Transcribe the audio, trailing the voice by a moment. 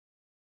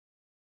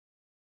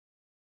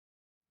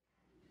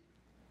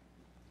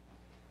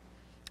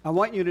I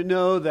want you to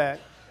know that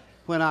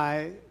when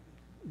I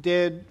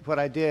did what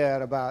I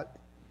did about,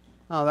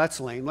 oh, that's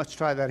lame, let's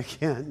try that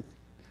again.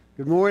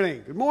 Good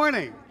morning, good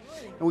morning.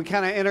 And we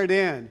kind of entered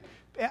in.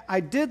 I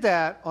did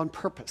that on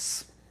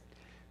purpose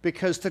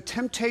because the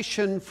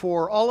temptation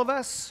for all of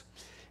us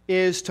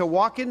is to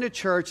walk into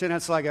church and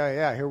it's like, oh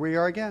yeah, here we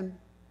are again.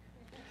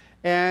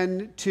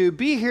 And to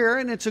be here,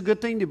 and it's a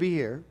good thing to be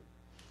here,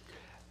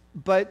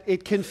 but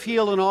it can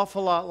feel an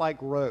awful lot like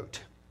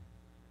rote,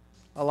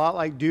 a lot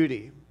like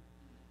duty,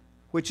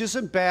 which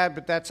isn't bad,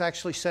 but that's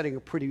actually setting a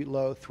pretty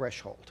low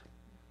threshold.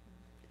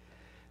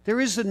 There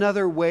is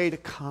another way to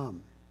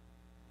come.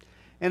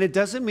 And it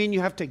doesn't mean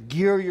you have to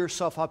gear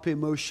yourself up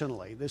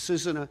emotionally. This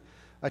isn't a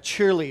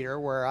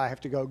cheerleader where I have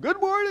to go, good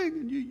morning,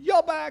 and you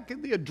yell back,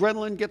 and the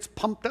adrenaline gets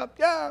pumped up.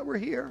 Yeah, we're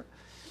here.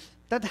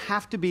 It doesn't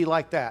have to be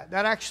like that.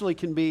 That actually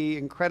can be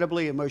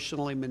incredibly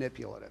emotionally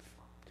manipulative.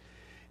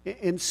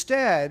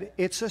 Instead,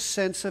 it's a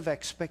sense of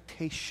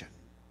expectation.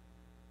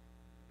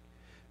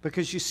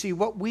 Because you see,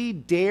 what we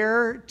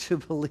dare to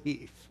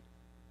believe,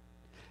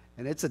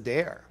 and it's a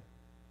dare,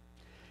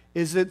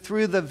 is that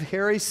through the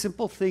very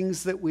simple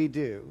things that we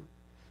do,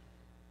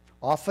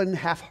 often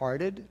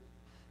half-hearted,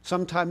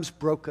 sometimes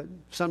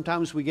broken,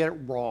 sometimes we get it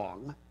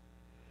wrong,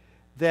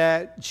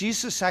 that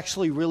Jesus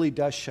actually really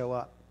does show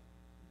up.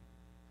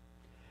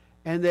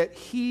 And that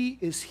he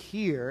is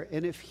here,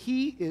 and if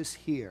he is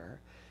here,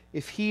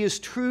 if he is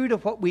true to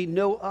what we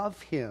know of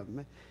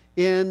him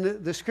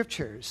in the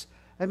scriptures,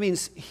 that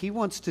means he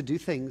wants to do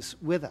things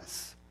with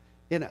us,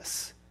 in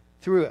us,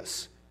 through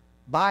us,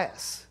 by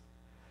us.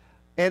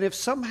 And if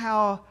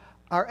somehow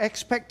our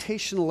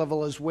expectation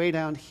level is way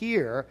down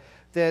here,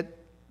 that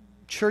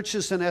church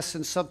is in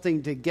essence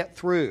something to get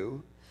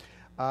through,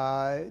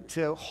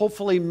 to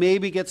hopefully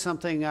maybe get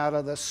something out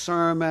of the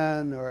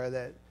sermon, or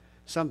that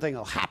something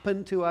will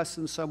happen to us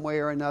in some way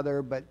or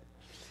another, but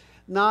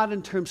not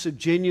in terms of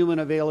genuine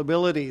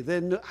availability,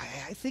 then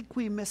I think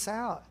we miss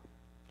out.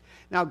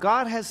 Now,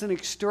 God has an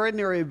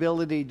extraordinary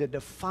ability to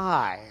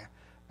defy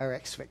our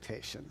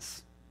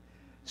expectations,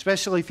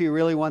 especially if he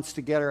really wants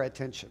to get our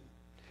attention.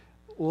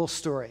 A little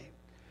story.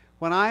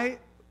 When I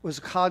was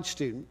a college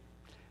student,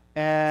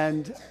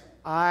 and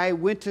I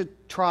went to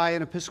try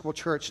an Episcopal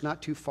church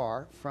not too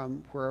far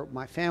from where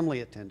my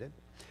family attended,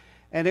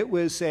 and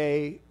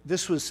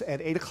this was at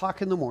 8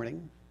 o'clock in the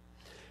morning,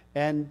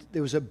 and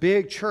there was a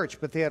big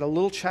church, but they had a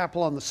little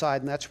chapel on the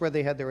side, and that's where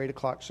they had their 8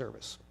 o'clock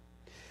service.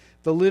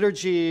 The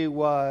liturgy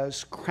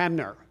was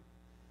Cranmer,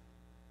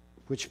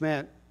 which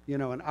meant,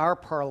 in our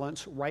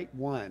parlance, right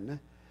one,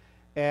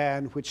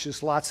 and which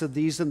is lots of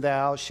these and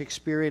thous,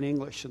 Shakespearean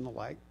English and the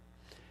like.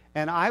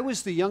 And I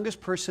was the youngest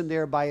person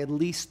there by at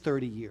least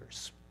 30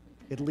 years,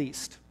 at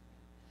least.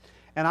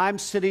 And I'm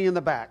sitting in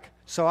the back,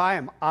 so I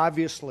am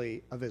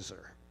obviously a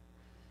visitor.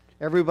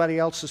 Everybody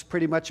else is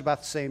pretty much about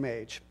the same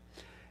age,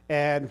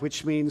 and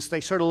which means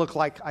they sort of look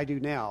like I do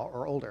now,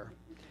 or older.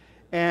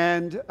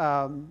 And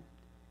I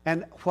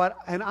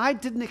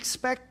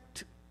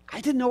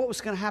didn't know what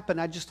was going to happen.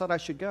 I just thought I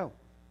should go.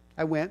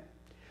 I went.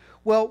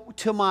 Well,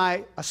 to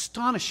my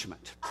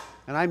astonishment,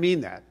 and I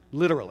mean that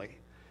literally,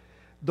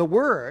 the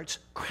words,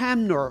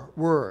 Cranmer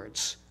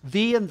words,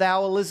 thee and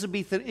thou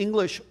Elizabethan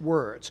English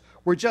words,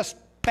 were just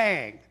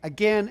bang,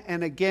 again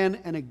and again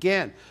and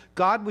again.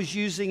 God was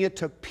using it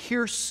to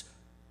pierce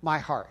my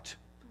heart.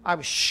 I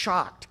was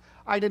shocked.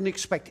 I didn't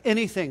expect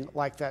anything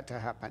like that to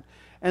happen.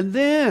 And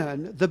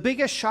then the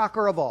biggest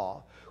shocker of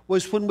all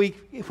was when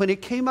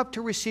it came up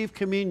to receive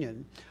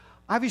communion.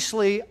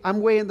 Obviously,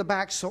 I'm way in the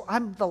back, so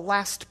I'm the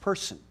last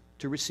person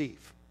to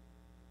receive.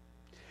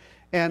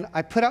 And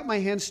I put out my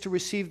hands to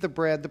receive the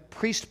bread. The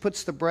priest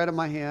puts the bread in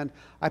my hand.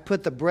 I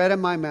put the bread in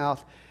my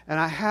mouth, and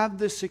I have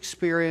this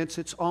experience,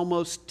 it's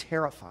almost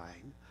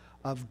terrifying,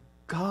 of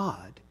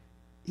God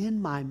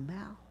in my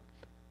mouth.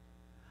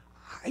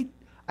 I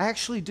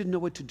actually didn't know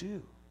what to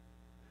do.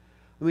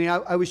 I mean,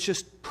 I was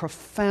just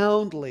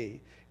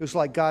profoundly, it was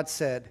like God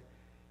said,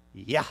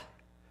 yeah,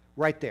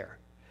 right there.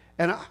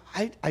 And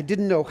I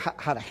didn't know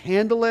how to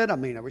handle it. I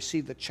mean, I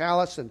received the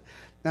chalice, and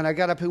then I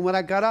got up, and when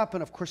I got up,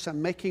 and of course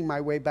I'm making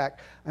my way back,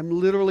 I'm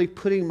literally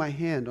putting my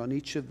hand on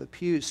each of the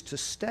pews to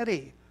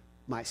steady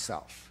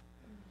myself.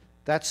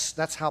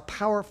 That's how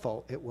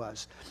powerful it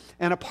was.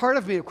 And a part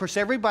of me, of course,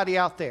 everybody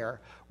out there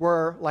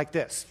were like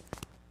this,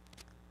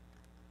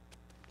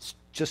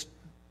 just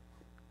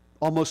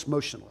almost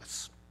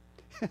motionless.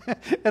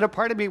 And a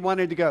part of me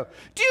wanted to go,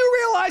 do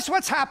you realize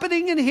what's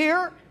happening in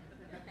here?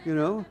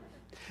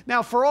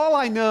 Now, for all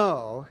I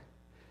know,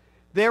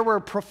 there were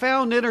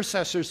profound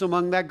intercessors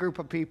among that group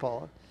of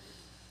people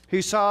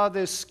who saw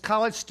this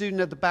college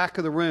student at the back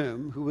of the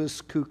room who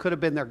could have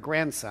been their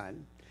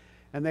grandson,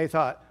 and they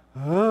thought,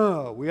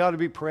 oh, we ought to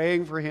be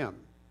praying for him,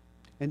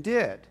 and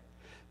did.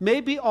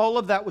 Maybe all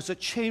of that was a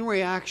chain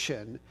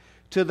reaction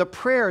to the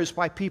prayers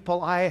by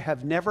people I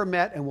have never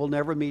met and will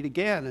never meet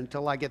again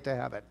until I get to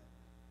heaven.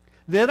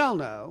 Then I'll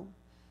know,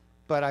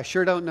 but I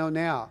sure don't know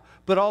now.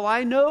 But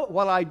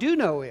what I do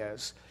know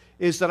is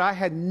that I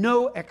had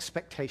no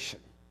expectation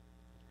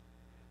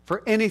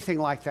for anything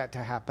like that to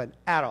happen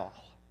at all.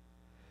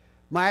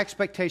 My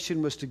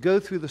expectation was to go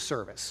through the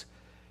service,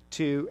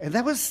 and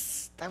that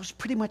was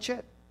pretty much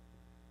it.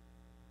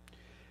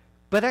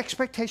 But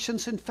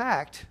expectations, in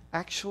fact,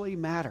 actually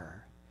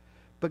matter.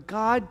 But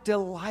God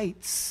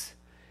delights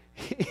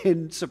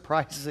in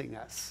surprising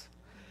us.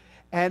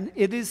 And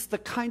it is the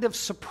kind of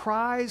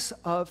surprise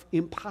of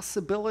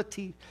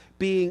impossibility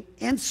being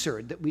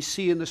answered that we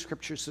see in the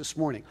scriptures this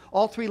morning.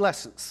 All three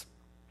lessons.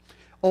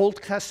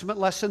 Old Testament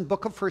lesson,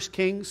 book of 1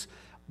 Kings,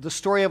 the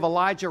story of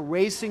Elijah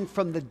raising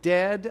from the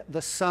dead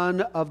the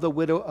son of the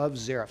widow of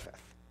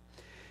Zarephath.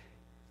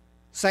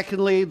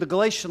 Secondly, the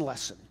Galatian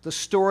lesson, the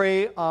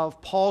story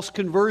of Paul's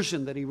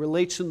conversion that he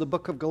relates in the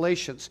book of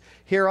Galatians.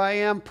 Here I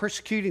am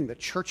persecuting the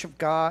church of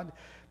God,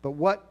 but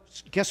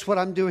guess what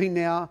I'm doing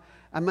now?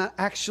 I'm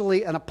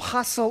actually an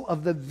apostle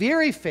of the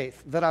very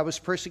faith that I was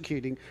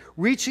persecuting,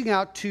 reaching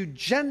out to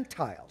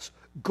Gentiles,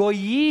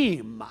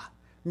 goyim,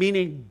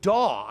 meaning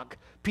dog,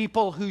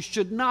 people who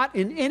should not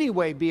in any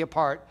way be a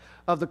part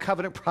of the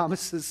covenant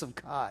promises of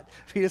God.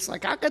 I mean, it's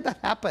like, how could that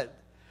happen?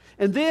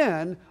 And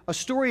then a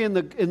story in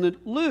the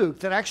Luke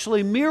that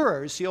actually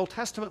mirrors the Old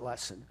Testament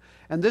lesson.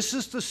 And this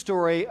is the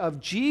story of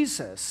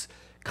Jesus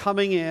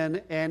coming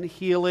in and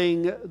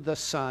healing the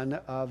son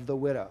of the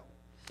widow.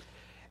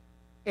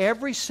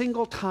 Every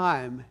single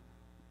time,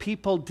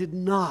 people did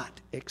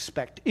not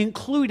expect,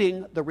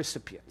 including the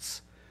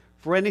recipients,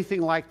 for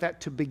anything like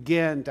that to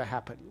begin to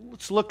happen.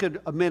 Let's look at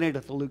a minute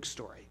at the Luke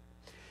story.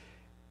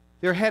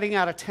 They're heading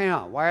out of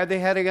town. Why are they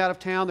heading out of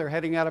town? They're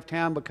heading out of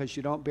town because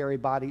you don't bury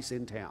bodies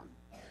in town.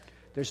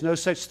 There's no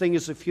such thing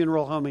as a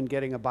funeral home and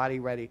getting a body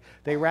ready.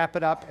 They wrap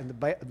it up, and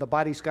the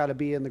body's got to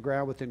be in the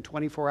ground within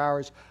 24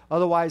 hours.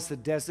 Otherwise, the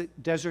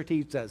desert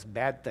heat does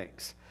bad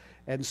things.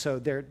 And so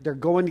they're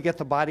going to get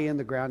the body in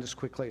the ground as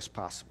quickly as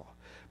possible.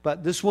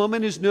 But this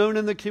woman is known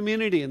in the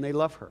community, and they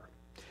love her.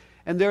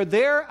 And they're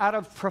there out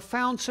of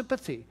profound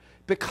sympathy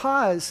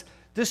because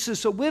this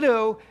is a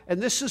widow,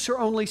 and this is her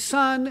only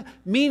son,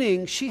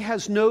 meaning she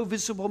has no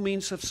visible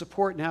means of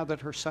support now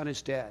that her son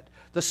is dead.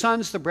 The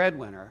son's the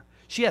breadwinner.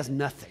 She has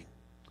nothing.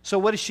 So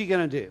what is she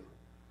going to do?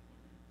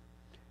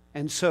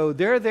 And so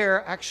they're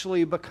there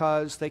actually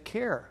because they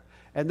care.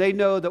 And they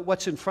know that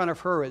what's in front of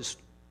her is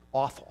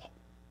awful.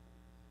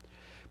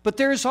 But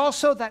there's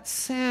also that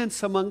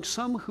sense among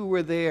some who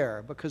were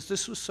there, because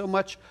this was so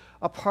much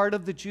a part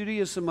of the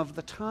Judaism of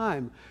the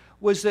time,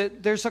 was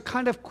that there's a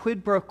kind of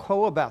quid pro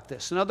quo about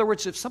this. In other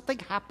words, if something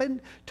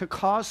happened to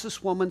cause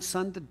this woman's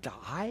son to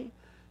die,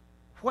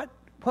 what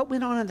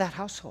went on in that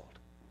household?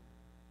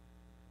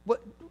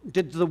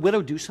 Did the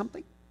widow do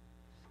something?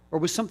 Or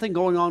was something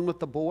going on with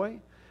the boy?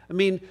 I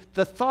mean,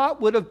 the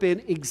thought would have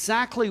been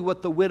exactly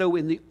what the widow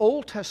in the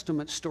Old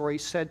Testament story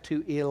said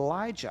to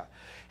Elijah.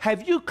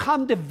 Have you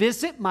come to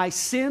visit my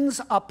sins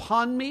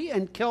upon me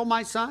and kill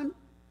my son?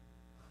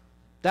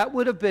 That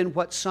would have been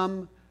what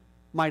some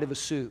might have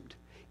assumed.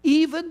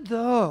 Even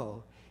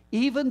though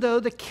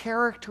the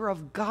character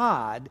of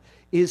God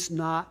is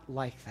not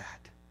like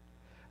that.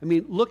 I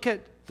mean, look at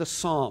the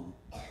psalm.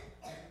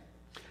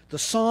 The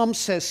psalm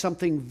says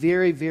something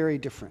very, very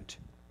different.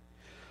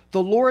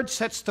 The Lord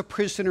sets the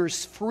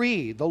prisoners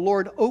free. The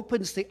Lord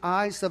opens the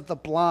eyes of the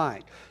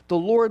blind. The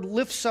Lord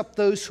lifts up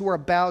those who are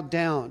bowed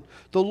down.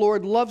 The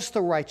Lord loves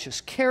the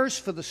righteous, cares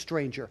for the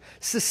stranger,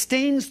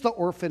 sustains the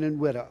orphan and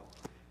widow.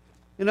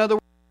 In other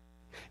words,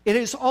 it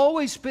has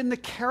always been the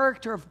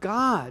character of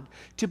God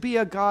to be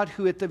a God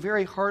who at the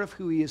very heart of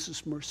who he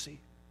is mercy.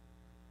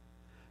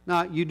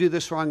 Not you do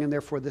this wrong and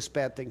therefore this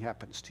bad thing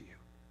happens to you.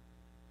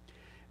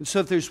 And so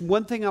if there's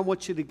one thing I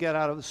want you to get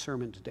out of the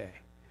sermon today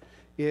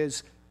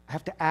is I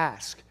have to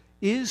ask,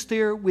 is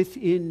there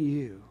within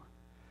you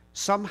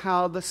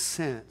somehow the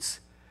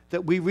sense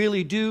that we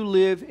really do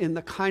live in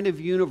the kind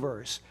of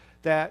universe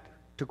that,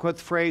 to quote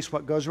the phrase,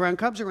 what goes around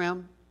comes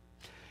around,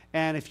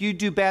 and if you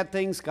do bad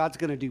things, God's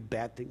going to do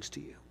bad things to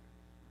you?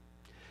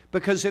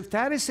 Because if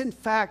that is in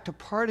fact a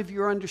part of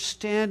your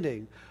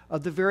understanding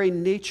of the very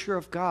nature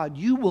of God,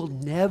 you will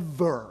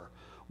never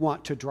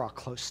want to draw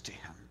close to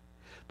him.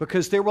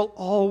 Because there will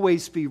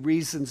always be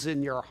reasons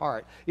in your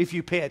heart, if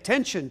you pay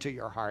attention to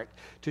your heart,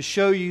 to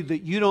show you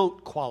that you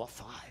don't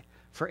qualify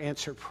for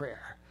answered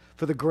prayer,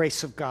 for the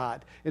grace of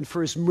God, and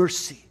for his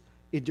mercy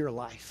in your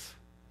life.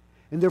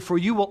 And therefore,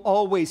 you will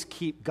always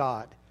keep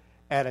God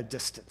at a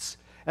distance.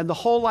 And the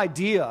whole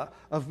idea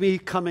of me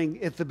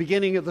coming at the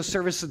beginning of the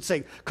service and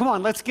saying, come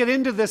on, let's get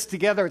into this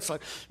together. It's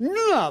like,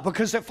 no,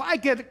 because if I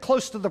get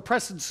close to the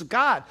presence of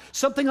God,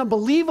 something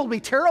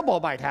unbelievably terrible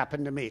might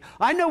happen to me.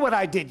 I know what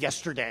I did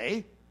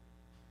yesterday.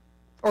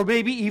 Or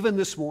maybe even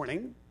this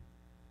morning.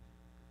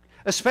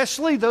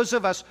 Especially those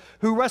of us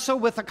who wrestle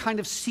with a kind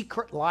of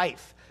secret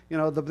life. You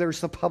know, there's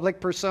the public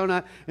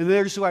persona, and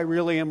there's who I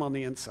really am on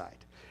the inside.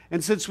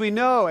 And since we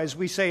know, as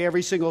we say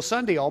every single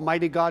Sunday,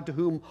 Almighty God, to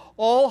whom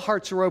all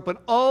hearts are open,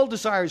 all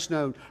desires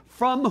known,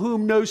 from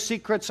whom no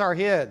secrets are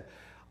hid,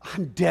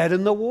 I'm dead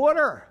in the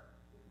water.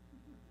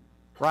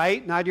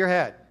 Right? Nod your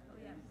head.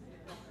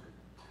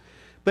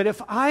 But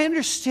if I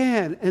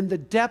understand in the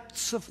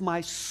depths of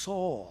my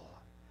soul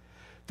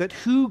that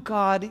who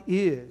God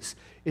is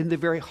in the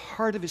very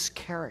heart of his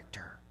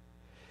character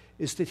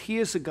is that he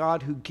is a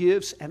God who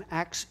gives and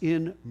acts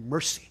in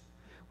mercy,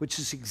 which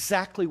is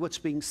exactly what's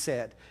being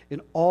said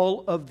in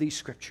all of these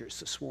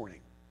scriptures this morning.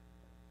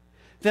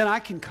 Then I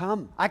can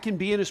come. I can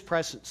be in his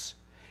presence.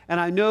 And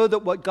I know that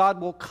what God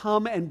will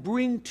come and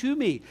bring to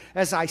me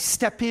as I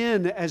step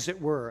in, as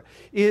it were,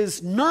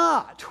 is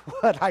not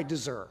what I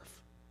deserve,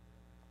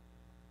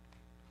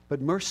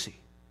 but mercy.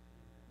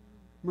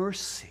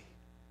 Mercy.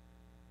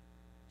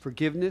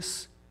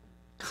 Forgiveness,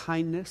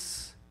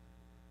 kindness.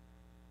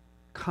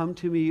 Come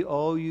to me,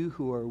 all you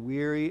who are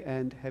weary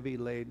and heavy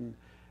laden,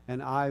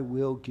 and I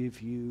will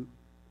give you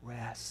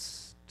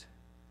rest.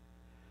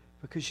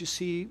 Because you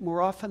see,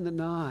 more often than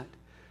not,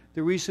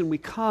 the reason we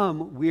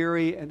come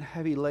weary and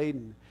heavy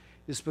laden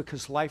is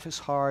because life is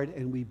hard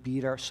and we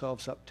beat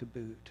ourselves up to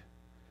boot.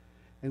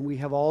 And we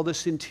have all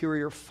this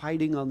interior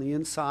fighting on the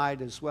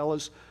inside as well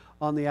as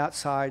on the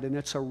outside, and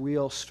it's a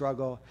real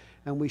struggle.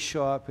 And we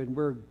show up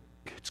and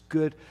it's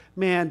good.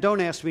 Man,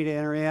 don't ask me to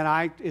enter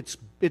in.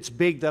 It's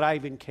big that I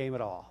even came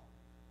at all.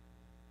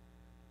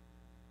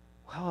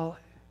 Well,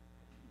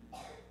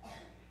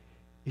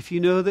 if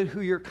you know that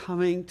who you're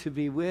coming to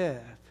be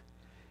with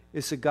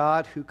is a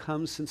God who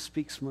comes and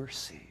speaks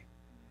mercy,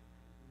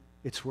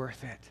 it's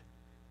worth it.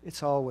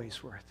 It's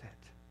always worth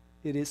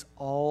it. It is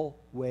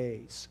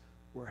always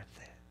worth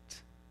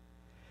it.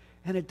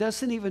 And it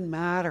doesn't even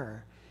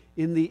matter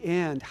in the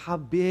end how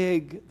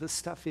big the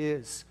stuff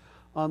is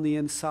on the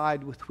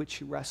inside with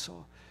which you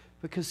wrestle.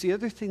 Because the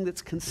other thing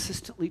that's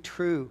consistently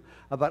true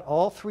about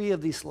all three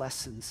of these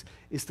lessons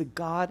is that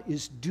God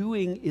is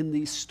doing in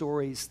these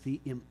stories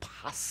the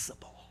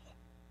impossible.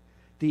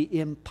 The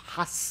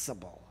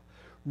impossible.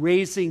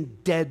 Raising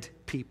dead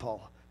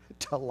people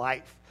to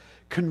life.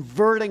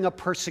 Converting a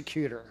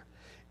persecutor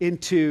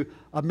into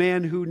a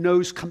man who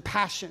knows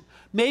compassion.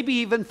 Maybe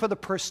even for the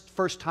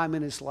first time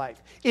in his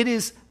life. It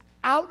is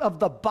out of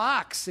the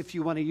box, if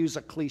you want to use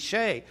a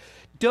cliche.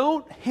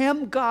 Don't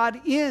hem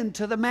God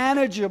into the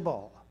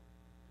manageable.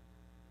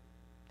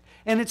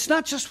 And it's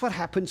not just what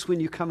happens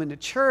when you come into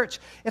church.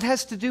 It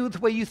has to do with the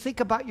way you think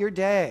about your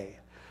day.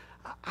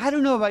 I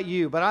don't know about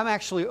you, but I'm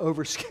actually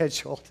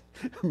overscheduled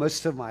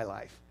most of my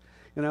life.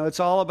 You know, it's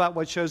all about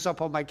what shows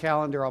up on my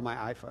calendar on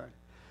my iPhone.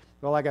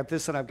 Well, I got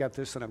this, and I've got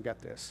this, and I've got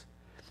this.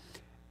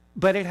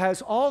 But it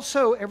has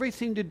also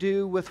everything to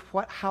do with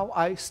how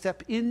I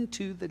step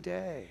into the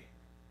day.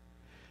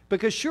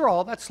 Because sure,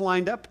 all that's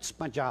lined up. It's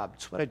my job.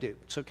 It's what I do.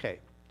 It's okay.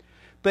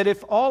 But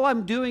if all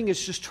I'm doing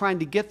is just trying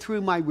to get through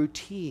my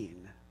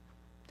routine,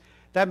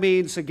 that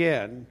means,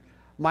 again,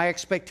 my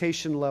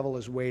expectation level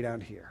is way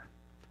down here.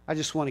 I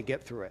just want to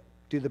get through it,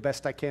 do the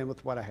best I can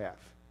with what I have.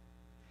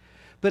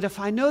 But if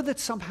I know that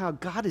somehow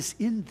God is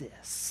in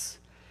this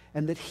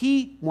and that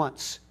he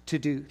wants to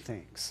do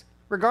things,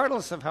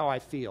 regardless of how I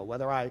feel,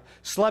 whether I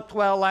slept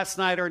well last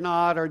night or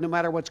not, or no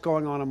matter what's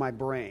going on in my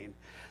brain,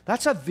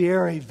 that's a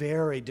very,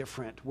 very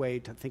different way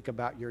to think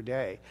about your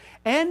day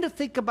and to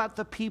think about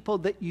the people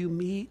that you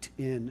meet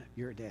in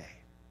your day.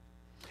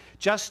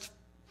 Just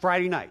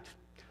Friday night,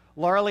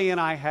 Lauralee and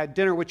I had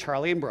dinner with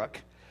Charlie and Brooke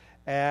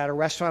at a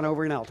restaurant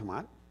over in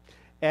Altamont,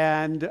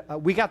 and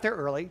we got there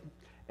early.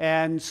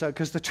 And so,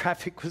 because the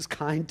traffic was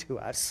kind to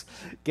us,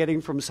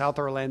 getting from South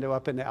Orlando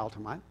up into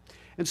Altamont.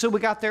 And so we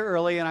got there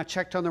early, and I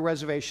checked on the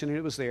reservation, and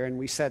it was there, and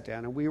we sat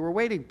down, and we were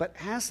waiting. But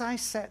as I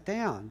sat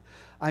down,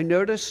 I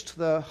noticed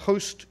the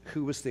host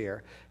who was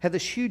there had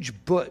this huge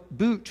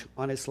boot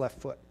on his left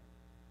foot.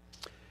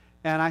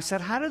 And I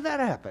said, how did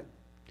that happen?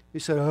 He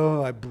said,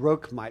 oh, I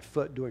broke my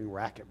foot doing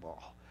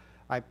racquetball.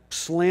 I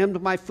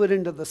slammed my foot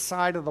into the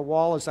side of the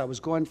wall as I was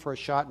going for a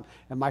shot,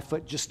 and my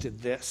foot just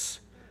did this.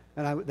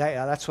 And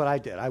that's what I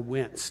did. I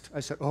winced. I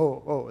said,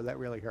 oh, that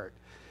really hurt.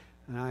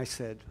 And I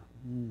said,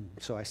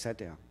 so I sat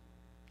down.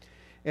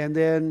 And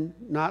then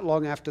not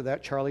long after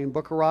that, Charlie and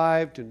Brooke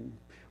arrived, and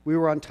we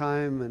were on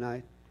time, and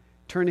I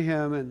turned to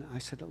him, and I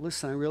said,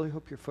 listen, I really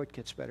hope your foot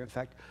gets better. In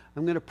fact,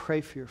 I'm going to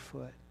pray for your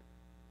foot.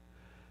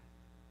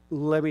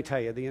 Let me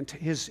tell you,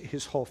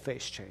 his whole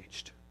face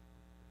changed.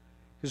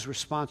 His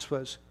response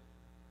was,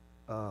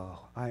 oh,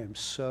 I am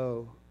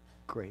so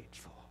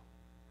grateful.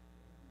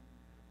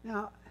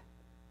 Now,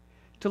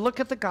 to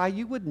look at the guy,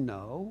 you would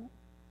know.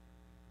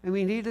 I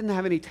mean, he didn't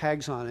have any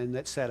tags on him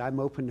that said, I'm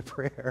open to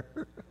prayer.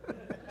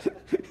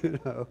 You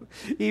know,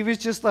 he was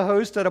just the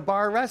host at a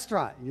bar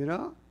restaurant, you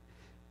know.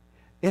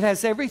 It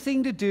has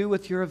everything to do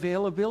with your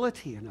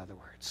availability, in other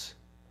words.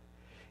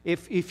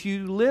 If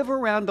you live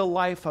around a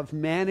life of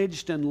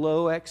managed and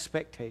low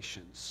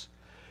expectations,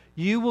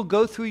 you will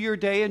go through your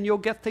day and you'll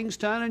get things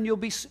done and you'll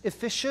be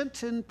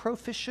efficient and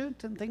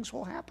proficient and things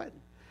will happen.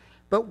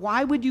 But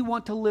why would you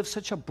want to live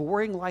such a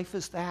boring life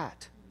as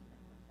that?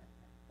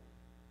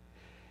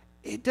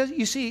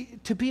 You see,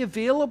 to be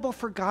available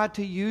for God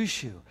to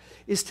use you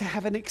is to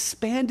have an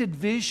expanded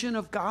vision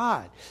of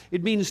God.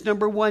 It means,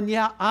 number one,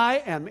 yeah,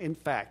 I am, in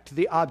fact,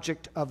 the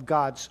object of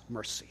God's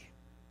mercy.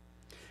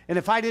 And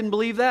if I didn't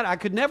believe that, I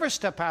could never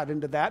step out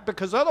into that,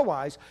 because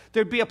otherwise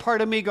there'd be a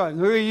part of me going,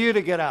 who are you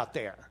to get out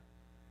there?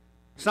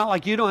 It's not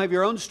like you don't have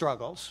your own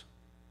struggles.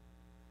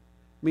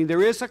 I mean,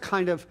 there is a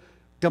kind of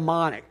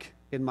demonic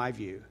in my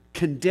view,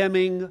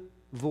 condemning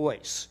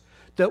voice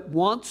that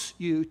wants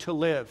you to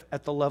live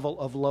at the level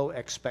of low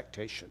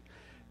expectation,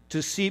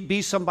 to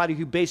be somebody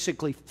who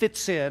basically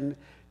fits in,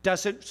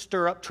 doesn't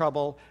stir up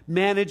trouble,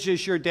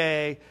 manages your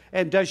day,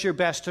 and does your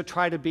best to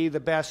try to be the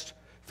best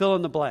fill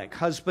in the blank,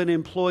 husband,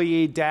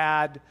 employee,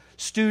 dad,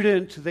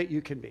 student that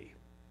you can be.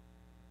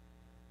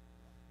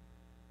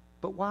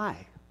 But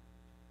why?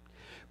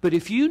 But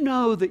if you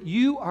know that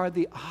you are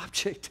the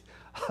object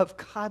of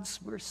God's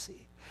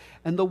mercy,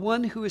 and the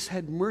one who has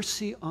had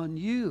mercy on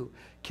you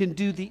can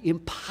do the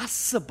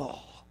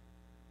impossible,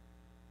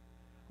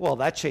 well,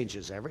 that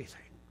changes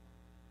everything.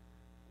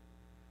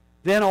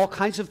 Then all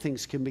kinds of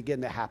things can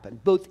begin to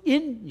happen, both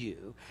in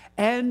you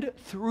and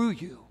through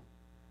you.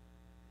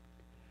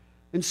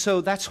 And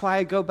so that's why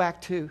I go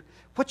back to,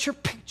 what's your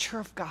picture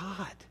of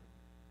God?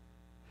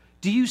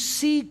 Do you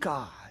see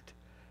God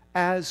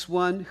as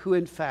one who,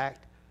 in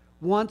fact,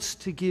 wants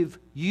to give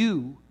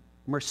you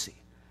mercy?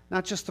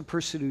 Not just the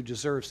person who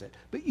deserves it,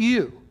 but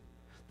you,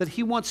 that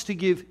he wants to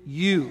give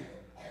you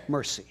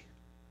mercy.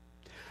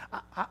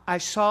 I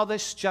saw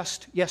this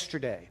just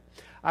yesterday.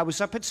 I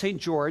was up at St.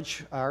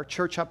 George, our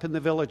church up in the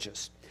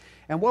Villages.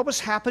 And what was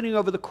happening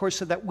over the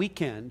course of that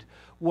weekend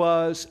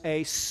was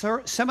a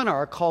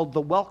seminar called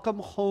the Welcome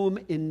Home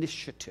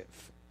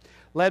Initiative,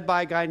 led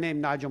by a guy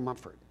named Nigel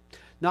Mumford.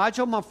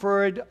 Nigel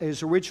Mumford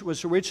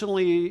was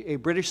originally a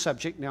British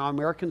subject, now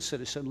American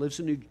citizen, lives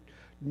in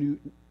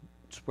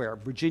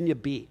Virginia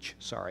Beach,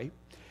 sorry.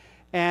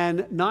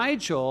 And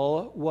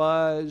Nigel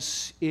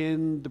was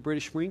in the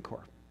British Marine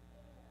Corps.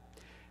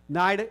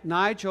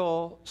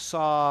 Nigel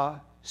saw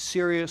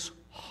serious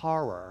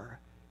horror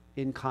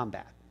in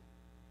combat,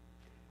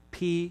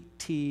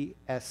 PTSD.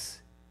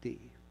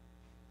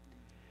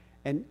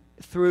 And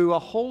through a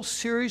whole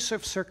series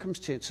of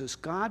circumstances,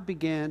 God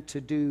began to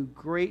do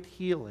great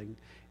healing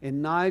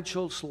in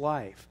Nigel's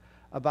life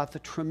about the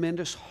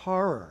tremendous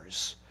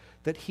horrors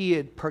that he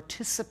had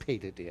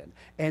participated in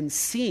and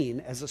seen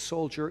as a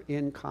soldier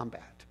in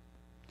combat.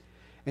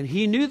 And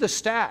he knew the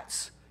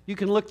stats. You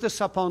can look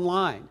this up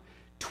online.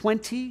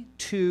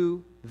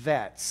 22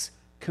 vets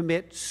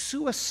commit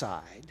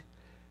suicide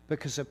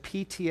because of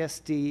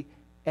PTSD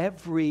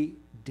every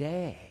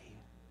day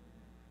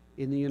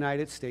in the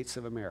United States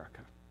of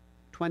America.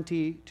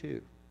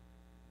 22.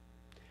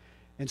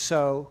 And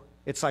so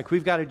it's like,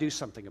 we've got to do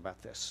something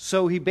about this.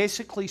 So he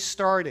basically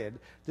started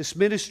this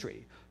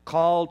ministry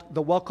called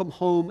the Welcome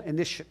Home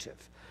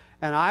Initiative.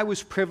 And I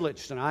was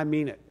privileged, and I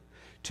mean it,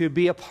 to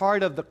be a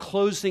part of the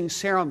closing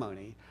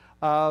ceremony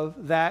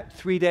of that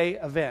 3-day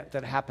event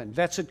that happened.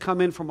 Vets had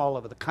come in from all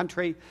over the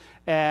country,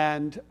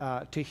 and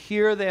to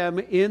hear them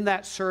in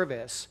that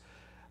service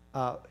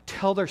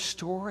tell their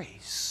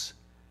stories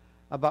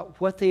about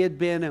what they had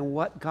been and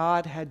what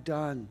God had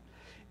done.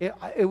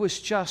 It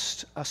was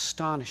just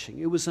astonishing.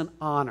 It was an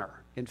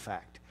honor, in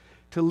fact,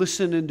 to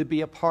listen and to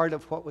be a part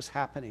of what was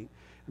happening.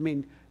 I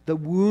mean, the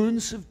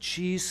wounds of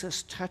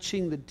Jesus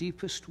touching the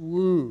deepest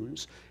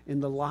wounds in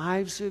the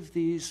lives of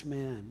these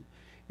men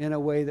in a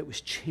way that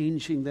was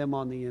changing them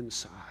on the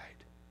inside.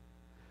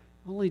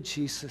 Only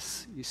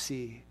Jesus, you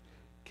see,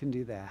 can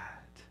do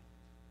that.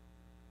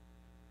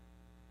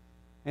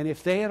 And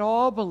if they had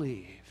all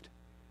believed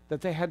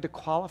that they had to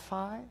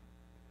qualify,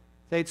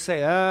 they'd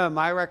say,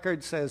 my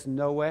record says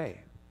no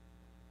way.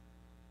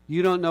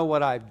 You don't know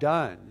what I've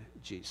done,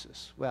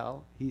 Jesus.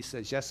 Well, he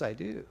says, yes, I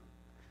do.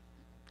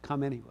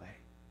 Come anyway.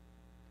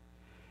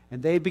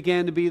 And they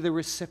began to be the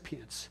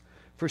recipients.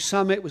 For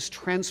some, it was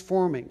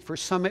transforming. For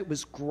some, it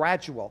was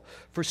gradual.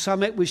 For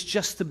some, it was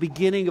just the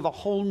beginning of a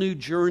whole new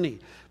journey.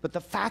 But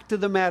the fact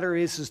of the matter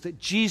is that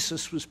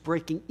Jesus was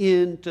breaking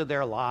into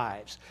their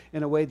lives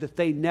in a way that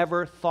they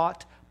never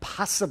thought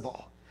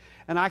possible.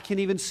 And I can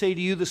even say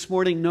to you this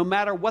morning, no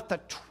matter what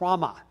the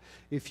trauma,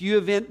 if you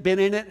have been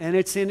in it and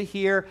it's in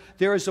here,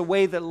 there is a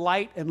way that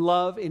light and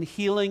love and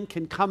healing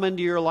can come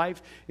into your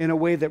life in a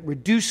way that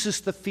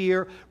reduces the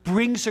fear,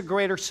 brings a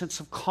greater sense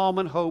of calm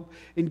and hope,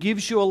 and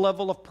gives you a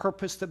level of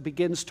purpose that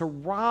begins to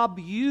rob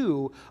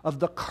you of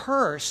the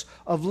curse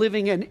of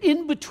living an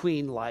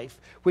in-between life,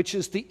 which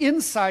is the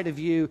inside of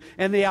you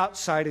and the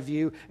outside of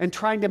you, and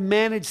trying to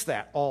manage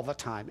that all the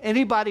time.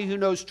 Anybody who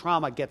knows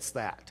trauma gets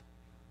that.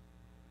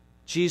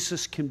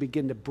 Jesus can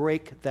begin to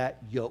break that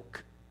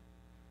yoke.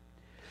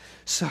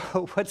 So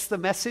what's the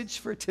message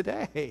for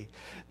today?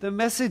 The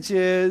message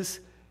is,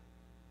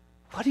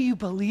 what do you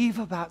believe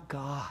about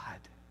God?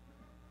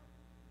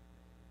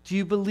 Do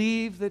you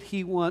believe that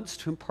he wants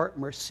to impart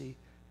mercy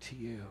to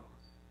you?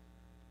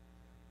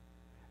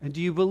 And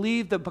do you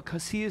believe that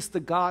because he is the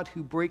God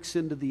who breaks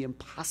into the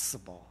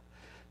impossible,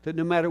 that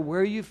no matter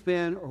where you've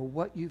been or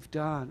what you've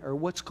done or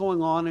what's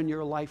going on in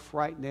your life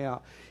right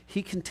now,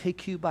 he can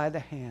take you by the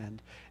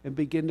hand and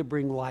begin to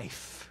bring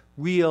life,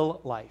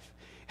 real life,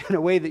 in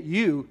a way that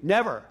you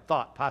never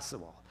thought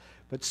possible,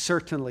 but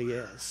certainly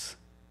is.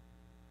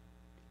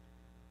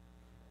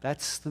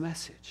 That's the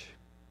message.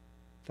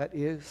 That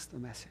is the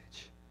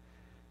message.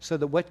 So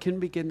that what can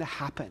begin to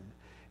happen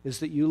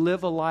is that you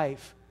live a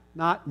life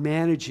not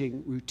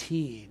managing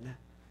routine,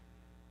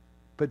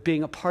 but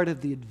being a part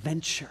of the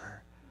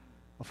adventure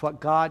of what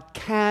God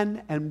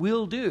can and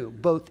will do,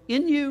 both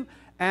in you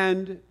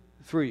and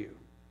through you.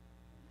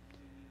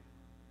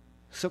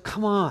 So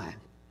come on,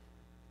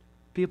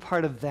 be a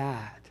part of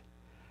that.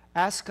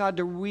 Ask God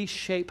to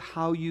reshape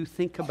how you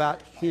think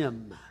about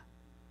Him.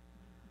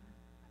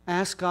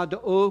 Ask God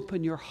to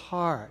open your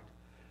heart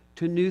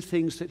to new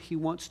things that He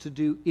wants to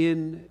do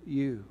in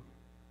you.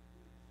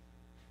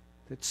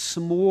 That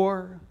some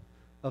more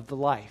of the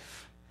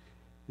life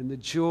and the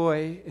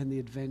joy and the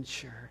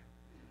adventure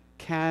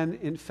can,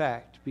 in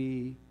fact,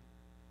 be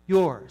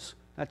yours,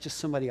 not just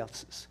somebody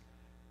else's.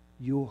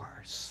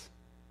 Yours.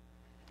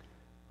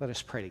 Let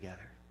us pray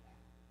together.